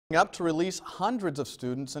Up to release hundreds of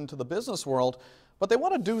students into the business world, but they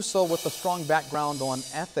want to do so with a strong background on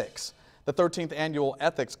ethics. The 13th Annual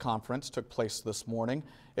Ethics Conference took place this morning.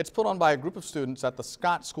 It's put on by a group of students at the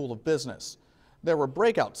Scott School of Business. There were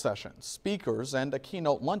breakout sessions, speakers, and a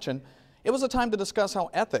keynote luncheon. It was a time to discuss how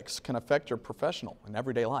ethics can affect your professional and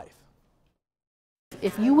everyday life.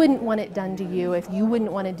 If you wouldn't want it done to you, if you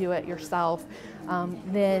wouldn't want to do it yourself,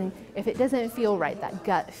 then if it doesn't feel right, that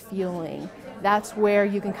gut feeling, that's where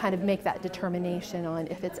you can kind of make that determination on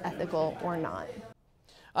if it's ethical or not.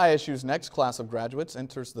 ISU's next class of graduates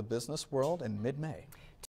enters the business world in mid-May.